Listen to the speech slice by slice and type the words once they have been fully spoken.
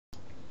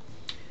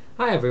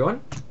Hi everyone,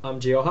 I'm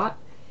geohot,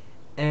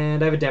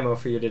 and I have a demo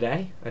for you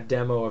today, a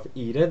demo of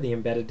EDA, the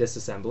embedded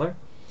disassembler.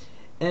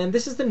 And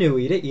this is the new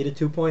EDA, EDA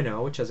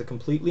 2.0, which has a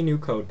completely new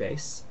code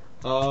base,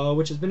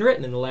 which has been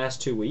written in the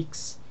last 2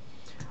 weeks.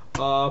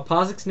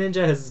 POSIX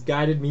Ninja has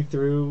guided me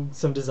through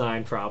some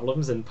design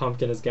problems, and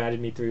Pumpkin has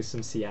guided me through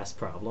some CS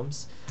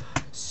problems.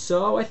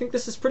 So I think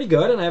this is pretty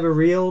good, and I have a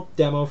real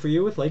demo for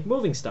you with like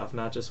moving stuff,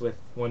 not just with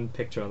one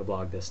picture on the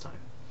blog this time.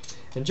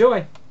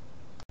 Enjoy!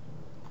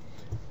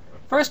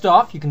 First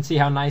off, you can see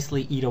how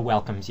nicely EDA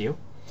welcomes you.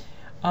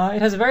 It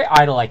has a very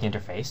IDA-like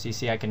interface. You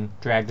see I can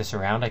drag this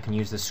around. I can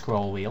use the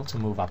scroll wheel to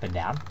move up and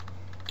down.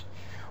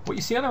 What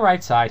you see on the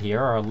right side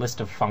here are a list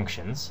of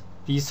functions.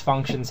 These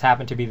functions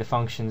happen to be the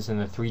functions in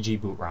the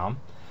 3G boot ROM.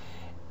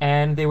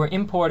 And they were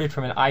imported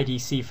from an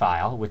IDC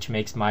file, which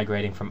makes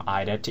migrating from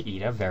IDA to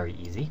EDA very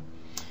easy.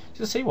 So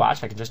you'll see,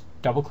 watch, I can just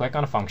double-click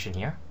on a function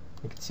here.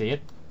 You can see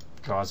it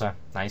draws a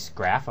nice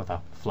graph of the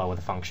flow of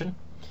the function.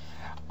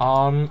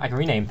 I can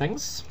rename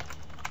things.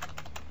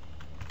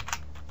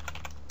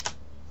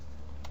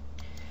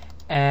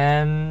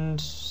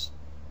 And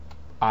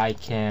I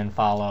can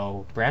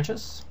follow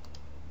branches.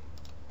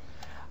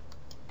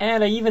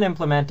 And I even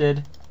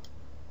implemented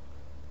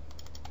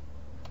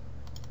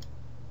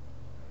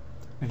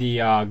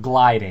the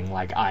gliding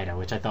like IDA,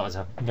 which I thought was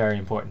a very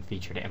important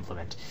feature to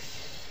implement.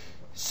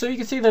 So you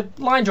can see the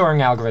line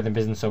drawing algorithm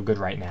isn't so good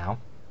right now,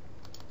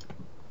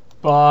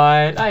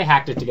 but I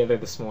hacked it together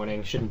this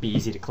morning. Shouldn't be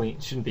easy to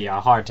clean. Shouldn't be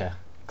hard to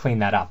clean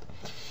that up.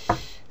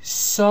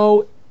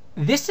 So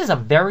this is a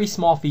very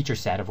small feature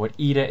set of what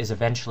EDA is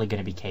eventually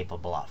going to be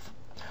capable of.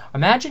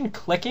 Imagine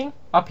clicking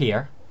up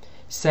here,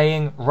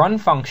 saying run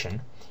function.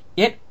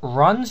 It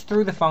runs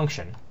through the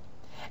function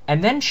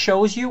and then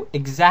shows you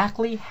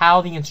exactly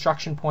how the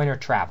instruction pointer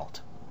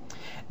traveled.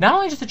 Not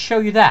only does it show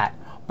you that,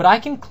 but I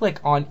can click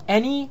on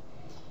any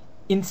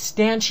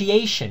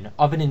instantiation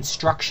of an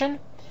instruction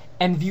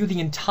and view the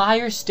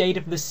entire state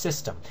of the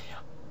system,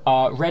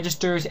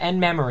 registers and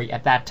memory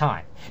at that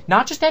time.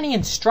 Not just any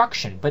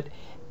instruction, but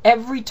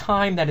every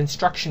time that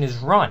instruction is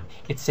run,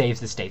 it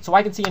saves the state. So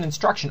I can see an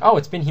instruction, oh,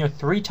 it's been here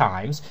 3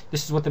 times.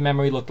 This is what the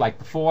memory looked like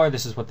before.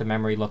 This is what the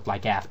memory looked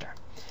like after.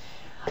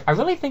 I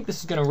really think this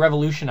is going to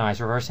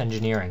revolutionize reverse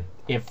engineering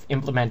if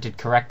implemented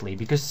correctly,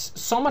 because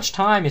so much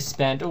time is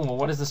spent, oh, well,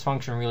 what does this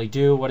function really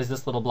do? What does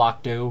this little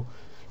block do?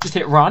 Just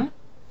hit run,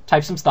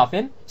 type some stuff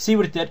in, see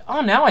what it did.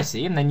 Oh, now I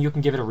see, and then you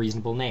can give it a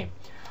reasonable name.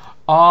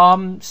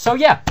 So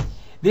yeah.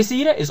 This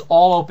EDA is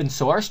all open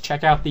source.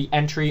 Check out the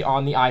entry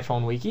on the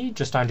iPhone wiki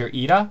just under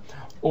EDA.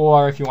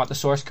 Or if you want the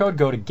source code,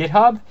 go to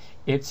GitHub.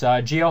 It's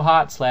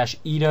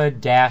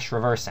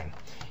geohot/EDA-reversing.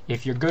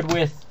 If you're good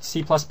with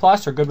C++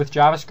 or good with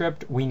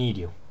JavaScript, we need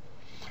you.